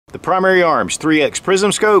The Primary Arms 3X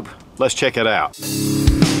Prism Scope, let's check it out.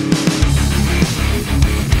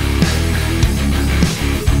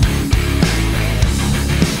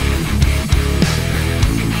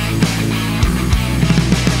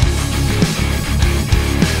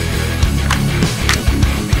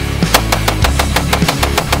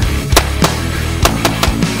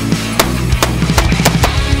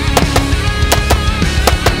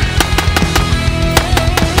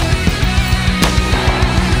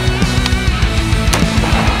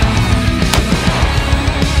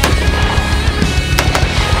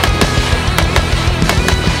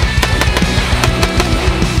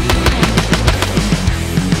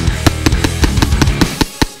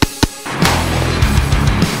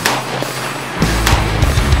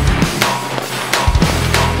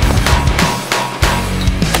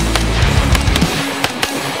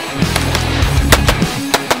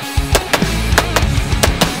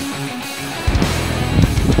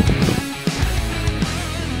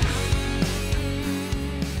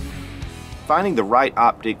 Finding the right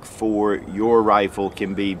optic for your rifle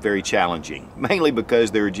can be very challenging, mainly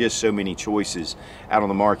because there are just so many choices out on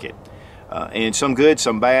the market. And some good,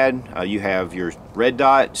 some bad. You have your red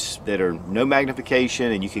dots that are no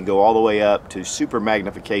magnification, and you can go all the way up to super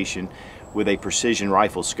magnification with a precision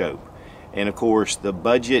rifle scope. And of course, the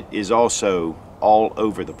budget is also all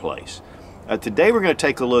over the place. Today we're going to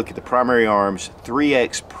take a look at the Primary Arms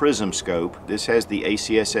 3X Prism Scope. This has the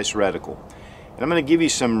ACSS reticle. I'm going to give you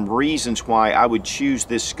some reasons why I would choose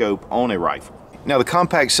this scope on a rifle. Now, the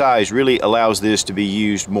compact size really allows this to be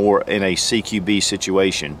used more in a CQB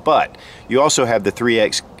situation, but you also have the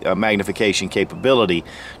 3X magnification capability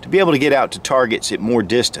to be able to get out to targets at more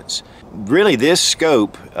distance. Really, this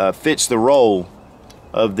scope fits the role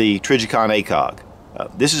of the Trijicon ACOG.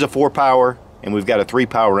 This is a 4-power, and we've got a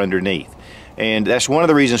 3-power underneath. And that's one of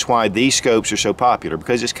the reasons why these scopes are so popular,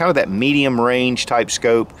 because it's kind of that medium range type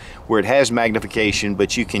scope where it has magnification,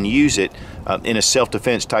 but you can use it in a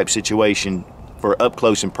self-defense type situation for up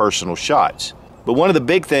close and personal shots. But one of the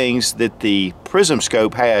big things that the Prism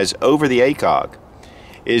scope has over the ACOG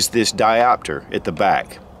is this diopter at the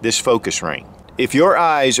back, this focus ring. If your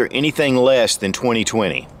eyes are anything less than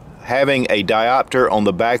 20/20, having a diopter on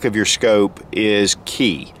the back of your scope is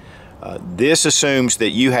key. This assumes that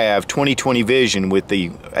you have 20/20 vision with the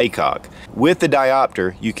ACOG. With the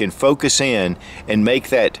diopter, you can focus in and make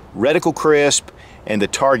that reticle crisp, and the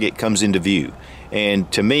target comes into view.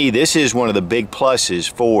 And to me, this is one of the big pluses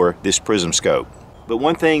for this Prism scope. But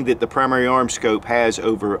one thing that the Primary Arms scope has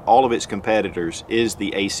over all of its competitors is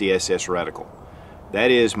the ACSS reticle. That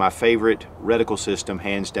is my favorite reticle system,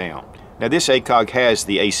 hands down. Now, this ACOG has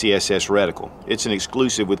the ACSS reticle. It's an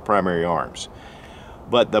exclusive with Primary Arms.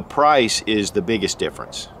 But the price is the biggest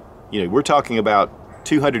difference. You know, we're talking about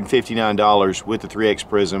 $259 with the 3X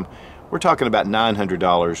Prism. We're talking about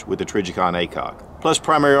 $900 with the Trijicon ACOG. Plus,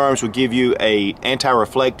 Primary Arms will give you a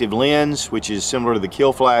anti-reflective lens, which is similar to the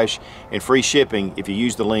Kill Flash, and free shipping if you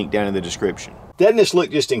use the link down in the description. Doesn't this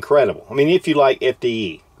look just incredible? I mean, if you like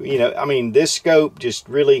FDE, you know, I mean, this scope just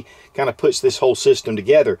really kind of puts this whole system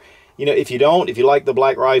together. You know, if you like the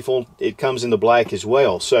black rifle, it comes in the black as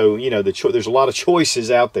well. So, you know, there's a lot of choices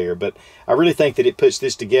out there, but I really think that it puts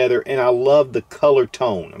this together, and I love the color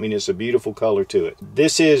tone. I mean, it's a beautiful color to it.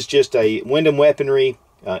 This is just a Wyndham Weaponry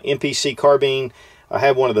MPC carbine. I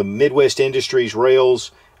have one of the Midwest Industries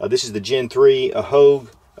rails. This is the Gen 3, a Hogue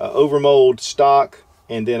overmold stock,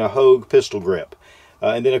 and then a Hogue pistol grip.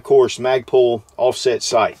 And then, of course, Magpul offset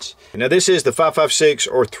sights. Now, this is the 5.56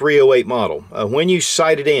 or 308 model. When you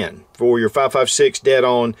sight it in for your 5.56 dead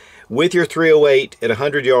on with your 308 at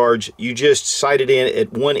 100 yards, you just sight it in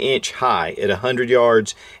at 1 inch high at 100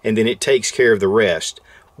 yards, and then it takes care of the rest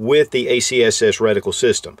with the ACSS reticle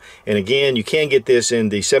system. And again, you can get this in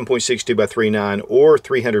the 7.62 by 3.9 or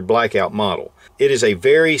 300 blackout model. It is a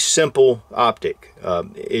very simple optic.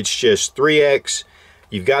 It's just 3X.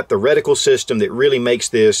 You've got the reticle system that really makes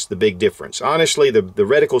this the big difference. Honestly, the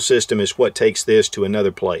reticle system is what takes this to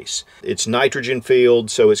another place. It's nitrogen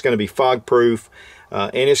filled, so it's going to be fog proof,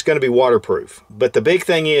 and it's going to be waterproof. But the big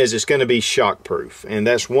thing is it's going to be shock proof, and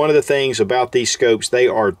that's one of the things about these scopes. They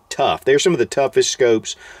are tough. They're some of the toughest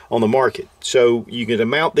scopes on the market. So you can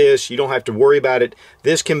mount this. You don't have to worry about it.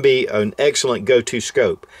 This can be an excellent go-to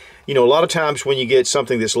scope. You know, a lot of times when you get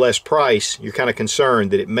something that's less price, you're kind of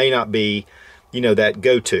concerned that it may not be, you know, that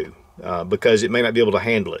go-to because it may not be able to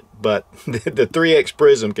handle it, but the 3X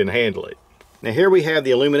Prism can handle it. Now, here we have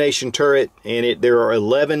the illumination turret, and there are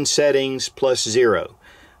 11 settings plus 0.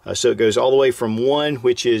 So it goes all the way from 1,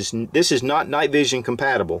 which is, this is not night vision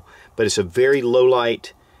compatible, but it's a very low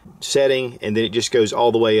light setting, and then it just goes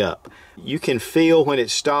all the way up. You can feel when it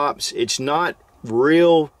stops. It's not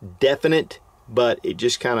real definite, but it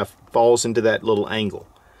just kind of falls into that little angle.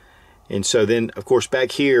 And so then, of course,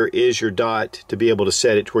 back here is your dot to be able to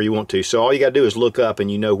set it to where you want to. So all you got to do is look up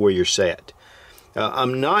and you know where you're set.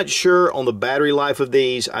 I'm not sure on the battery life of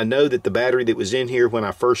these. I know that the battery that was in here when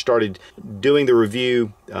I first started doing the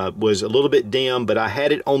review was a little bit dim, but I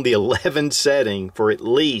had it on the 11 setting for at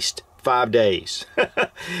least 5 days.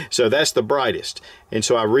 So that's the brightest. And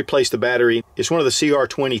so I replaced the battery. It's one of the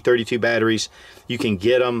CR20 32 batteries. You can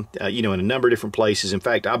get them you know, in a number of different places. In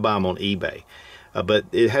fact, I buy them on eBay. But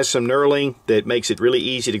it has some knurling that makes it really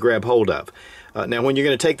easy to grab hold of. Now when you're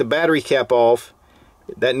going to take the battery cap off,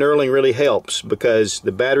 that knurling really helps because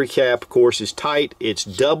the battery cap, of course, is tight. It's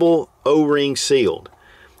double O-ring sealed.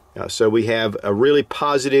 So we have a really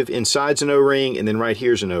positive, inside's an O-ring, and then right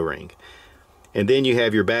here's an O-ring. And then you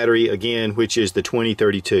have your battery again, which is the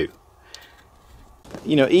 2032.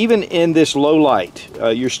 You know, even in this low light,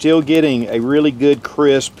 you're still getting a really good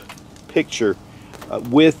crisp picture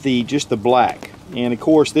with just the black. And of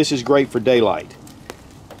course, this is great for daylight.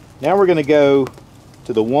 Now we're going to go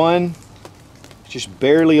to the 1, just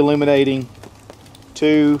barely illuminating,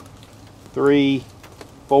 2, 3,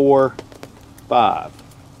 4, 5,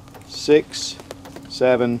 6,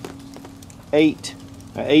 7, 8.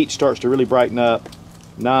 Now 8 starts to really brighten up.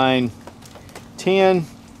 9, 10,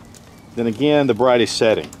 then again the brightest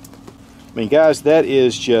setting. I mean, guys, that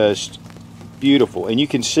is just beautiful. And you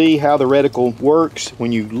can see how the reticle works.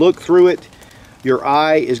 When you look through it, your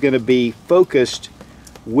eye is going to be focused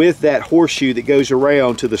with that horseshoe that goes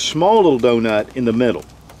around to the small little donut in the middle.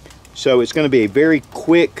 So it's going to be a very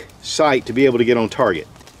quick sight to be able to get on target.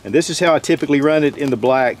 And this is how I typically run it in the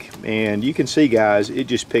black, and you can see, guys, it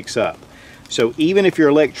just picks up. So even if your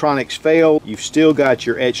electronics fail, you've still got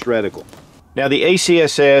your etched reticle. Now the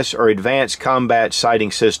ACSS, or Advanced Combat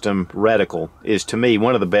Sighting System reticle, is to me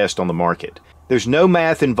one of the best on the market. There's no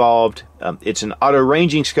math involved. It's an auto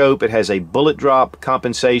ranging scope. It has a bullet drop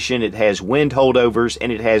compensation. It has wind holdovers, and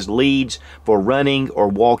it has leads for running or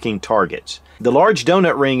walking targets. The large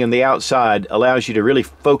donut ring on the outside allows you to really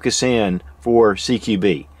focus in for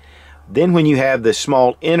CQB. Then when you have the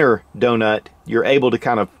small inner donut, you're able to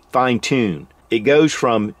kind of fine tune. It goes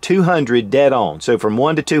from 200 dead on. So from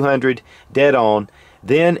 1 to 200 dead on.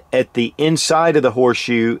 Then at the inside of the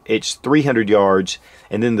horseshoe, it's 300 yards.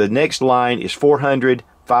 And then the next line is 400,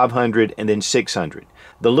 500, and then 600.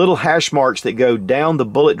 The little hash marks that go down the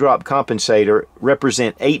bullet drop compensator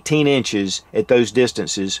represent 18 inches at those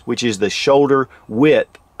distances, which is the shoulder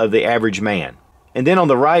width of the average man. And then on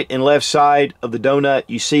the right and left side of the donut,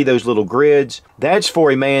 you see those little grids. That's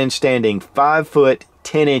for a man standing 5 foot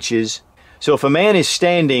 10 inches. So if a man is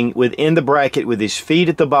standing within the bracket with his feet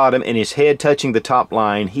at the bottom and his head touching the top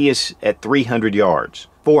line, he is at 300 yards,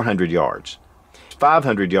 400 yards,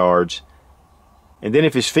 500 yards. And then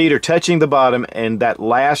if his feet are touching the bottom and that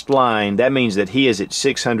last line, that means that he is at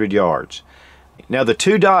 600 yards. Now the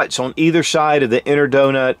 2 dots on either side of the inner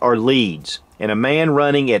donut are leads. And a man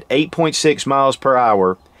running at 8.6 miles per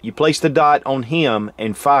hour, you place the dot on him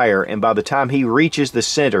and fire, and by the time he reaches the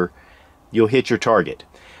center, you'll hit your target.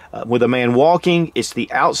 With a man walking, it's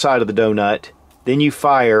the outside of the donut, then you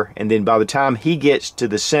fire, and then by the time he gets to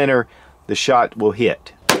the center, the shot will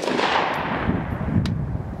hit.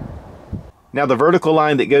 Now the vertical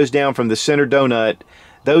line that goes down from the center donut,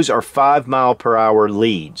 those are 5 mile per hour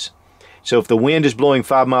leads. So if the wind is blowing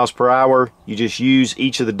 5 miles per hour, you just use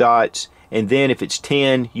each of the dots, and then if it's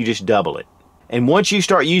 10, you just double it. And once you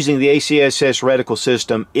start using the ACSS reticle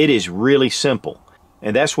system, it is really simple.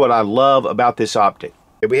 And that's what I love about this optic.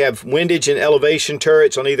 We have windage and elevation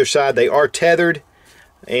turrets on either side. They are tethered,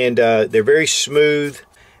 and they're very smooth.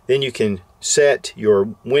 Then you can set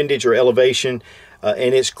your windage or elevation,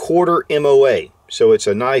 and it's quarter MOA. So it's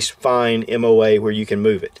a nice fine MOA where you can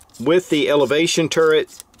move it. With the elevation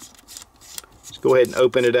turret, let's go ahead and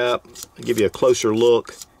open it up and give you a closer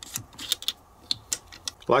look.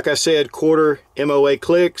 Like I said, quarter MOA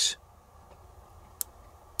clicks,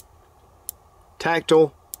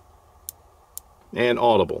 tactile, and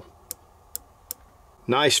audible.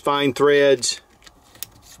 Nice fine threads,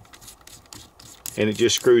 and it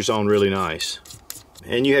just screws on really nice.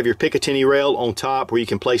 And you have your Picatinny rail on top where you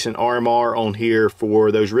can place an RMR on here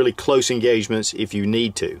for those really close engagements if you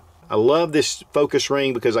need to. I love this focus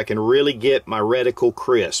ring because I can really get my reticle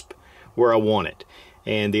crisp where I want it.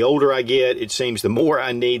 And the older I get, it seems the more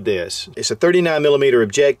I need this. It's a 39mm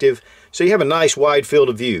objective, so you have a nice wide field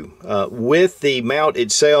of view. With the mount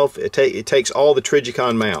itself, it takes all the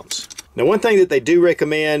Trigicon mounts. Now, one thing that they do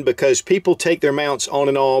recommend, because people take their mounts on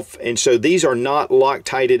and off, and so these are not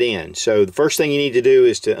Loctited in. So the first thing you need to do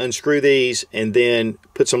is to unscrew these and then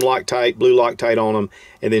put some Loctite, blue Loctite on them,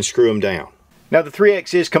 and then screw them down. Now, the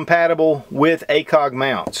 3X is compatible with ACOG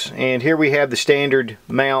mounts, and here we have the standard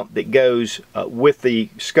mount that goes with the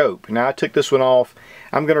scope. Now, I took this one off.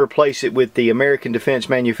 I'm going to replace it with the American Defense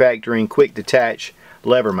Manufacturing Quick Detach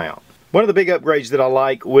lever mount. One of the big upgrades that I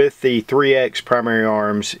like with the 3X primary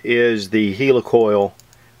arms is the helicoil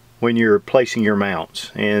when you're placing your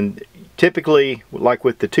mounts. And typically, like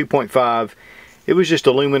with the 2.5, it was just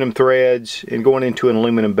aluminum threads and going into an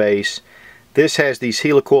aluminum base. This has these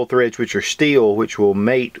helicoil threads, which are steel, which will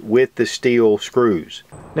mate with the steel screws.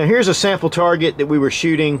 Now, here's a sample target that we were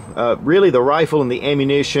shooting. Really, the rifle and the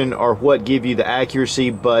ammunition are what give you the accuracy,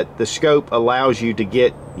 but the scope allows you to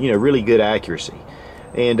get, really good accuracy.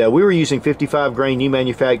 And we were using 55 grain new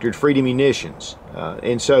manufactured Freedom munitions.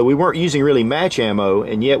 And so we weren't using really match ammo,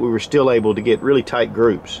 and yet we were still able to get really tight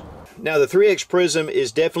groups. Now, the 3X Prism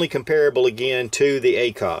is definitely comparable again to the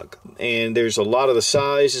ACOG. And there's a lot of the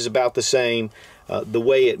size is about the same. The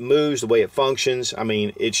way it moves, the way it functions, I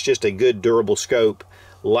mean, it's just a good durable scope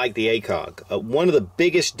like the ACOG. One of the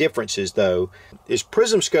biggest differences, though, is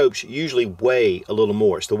Prism scopes usually weigh a little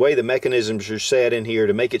more. It's the way the mechanisms are set in here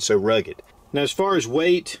to make it so rugged. Now, as far as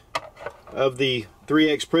weight of the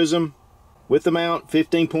 3X Prism, with the mount,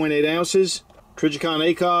 15.8 ounces. Trijicon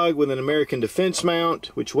ACOG with an American Defense mount,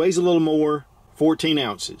 which weighs a little more, 14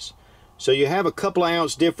 ounces. So you have a couple of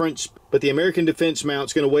ounce difference, but the American Defense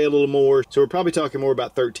mount's going to weigh a little more, so we're probably talking more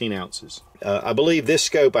about 13 ounces. I believe this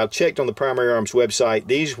scope, I checked on the Primary Arms website,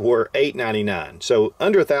 these were $8.99, so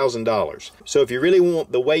under $1,000. So if you really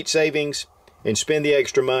want the weight savings and spend the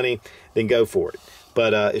extra money, then go for it.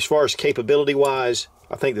 But as far as capability-wise,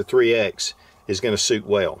 I think the 3X is going to suit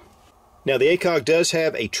well. Now, the ACOG does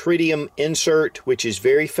have a tritium insert, which is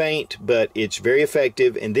very faint, but it's very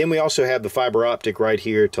effective. And then we also have the fiber optic right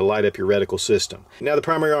here to light up your reticle system. Now, the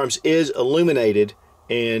Primary Arms is illuminated,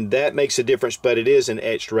 and that makes a difference, but it is an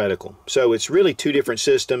etched reticle. So it's really two different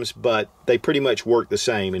systems, but they pretty much work the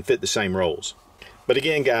same and fit the same roles. But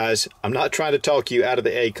again, guys, I'm not trying to talk you out of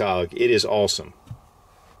the ACOG. It is awesome.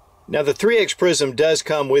 Now, the 3X Prism does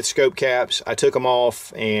come with scope caps. I took them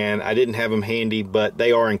off and I didn't have them handy, but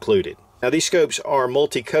they are included. Now, these scopes are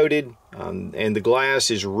multi-coated and the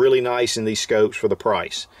glass is really nice in these scopes for the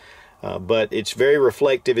price. But it's very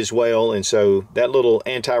reflective as well, and so that little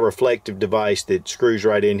anti-reflective device that screws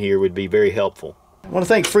right in here would be very helpful. I want to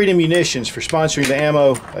thank Freedom Munitions for sponsoring the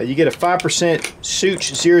ammo. You get a 5%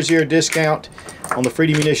 Such 00 discount on the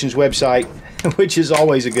Freedom Munitions website, which is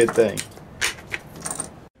always a good thing.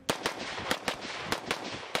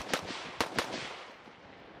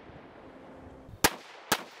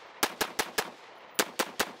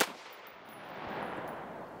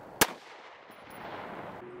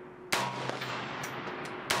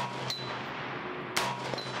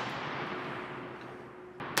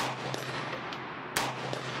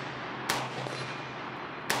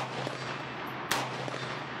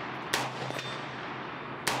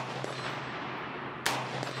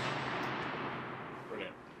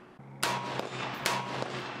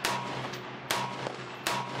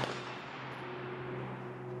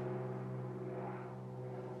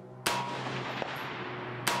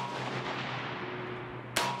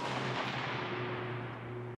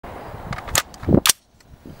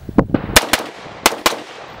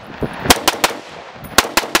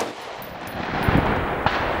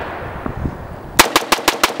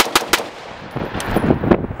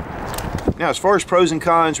 Now, as far as pros and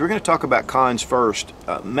cons, we're going to talk about cons first,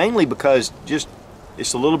 mainly because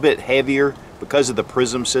it's a little bit heavier because of the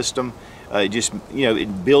Prism system.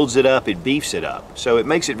 It builds it up, it beefs it up, so it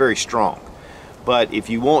makes it very strong. But if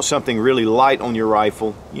you want something really light on your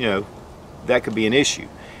rifle, that could be an issue.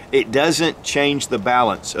 It doesn't change the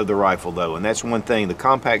balance of the rifle, though, and that's one thing. The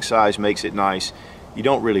compact size makes it nice. You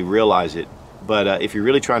don't really realize it, but if you're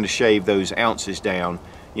really trying to shave those ounces down,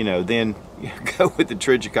 then go with the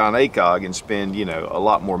Trijicon ACOG and spend, a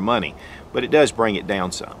lot more money. But it does bring it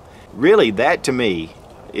down some. Really, that to me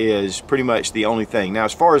is pretty much the only thing. Now,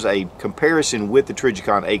 as far as a comparison with the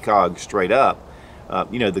Trijicon ACOG straight up,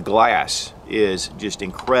 the glass is just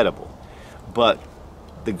incredible. But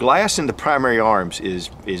the glass in the Primary Arms is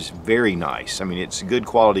very nice. I mean, it's good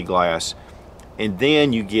quality glass. And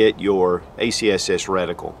then you get your ACSS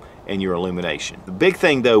reticle and your illumination. The big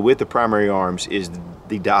thing, though, with the Primary Arms is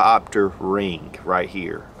the diopter ring right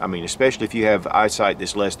here. I mean, especially if you have eyesight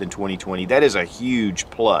that's less than 20/20, that is a huge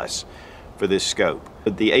plus for this scope.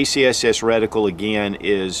 The ACSS reticle, again,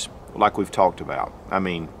 is like we've talked about. I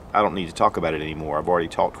mean, I don't need to talk about it anymore. I've already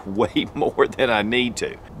talked way more than I need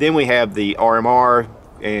to. Then we have the RMR,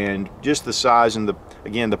 and just the size and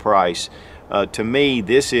again the price. To me,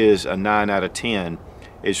 this is a 9 out of 10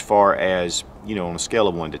 as far as, you know, on a scale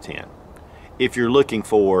of 1 to 10. If you're looking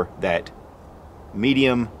for that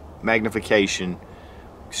medium magnification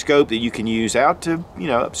scope that you can use out to, you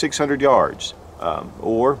know, up 600 yards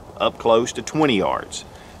or up close to 20 yards.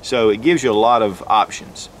 So it gives you a lot of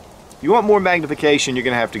options. If you want more magnification, you're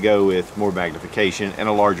going to have to go with more magnification and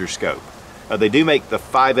a larger scope. They do make the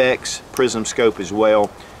 5X Prism scope as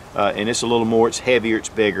well, and it's a little more, it's heavier, it's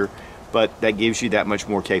bigger, but that gives you that much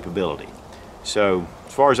more capability. So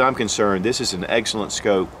as far as I'm concerned, this is an excellent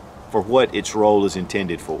scope for what its role is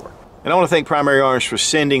intended for. And I want to thank Primary Arms for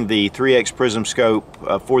sending the 3X Prism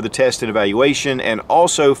scope for the test and evaluation, and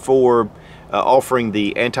also for offering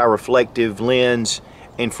the anti-reflective lens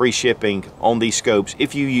and free shipping on these scopes.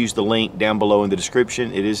 If you use the link down below in the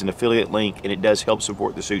description, it is an affiliate link and it does help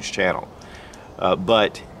support the Suits channel.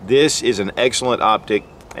 But this is an excellent optic,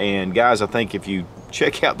 and guys, I think if you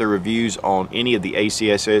check out the reviews on any of the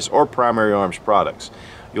ACSS or Primary Arms products,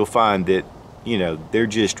 you'll find that, you know, they're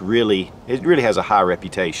just really, it really has a high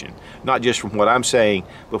reputation. Not just from what I'm saying,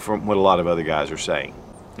 but from what a lot of other guys are saying.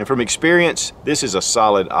 And from experience, this is a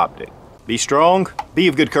solid optic. Be strong, be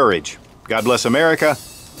of good courage. God bless America.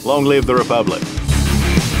 Long live the Republic.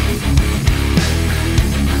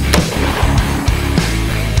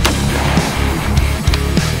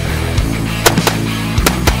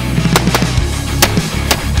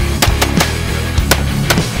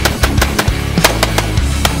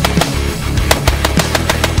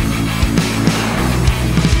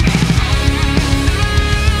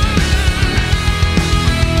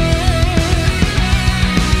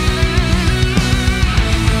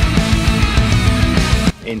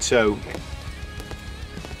 And so,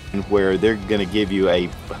 where they're going to give you a,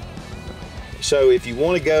 so if you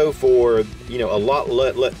want to go for, you know, a lot,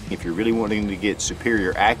 if you're really wanting to get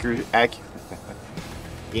superior accuracy,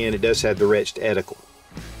 again, it does have the retched eticle.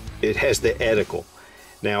 It has the eticle.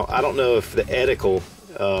 Now, I don't know if the eticle,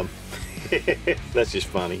 that's just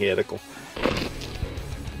funny, eticle.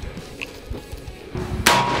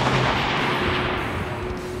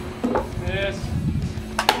 Yes.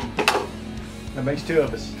 That makes two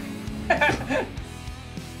of us.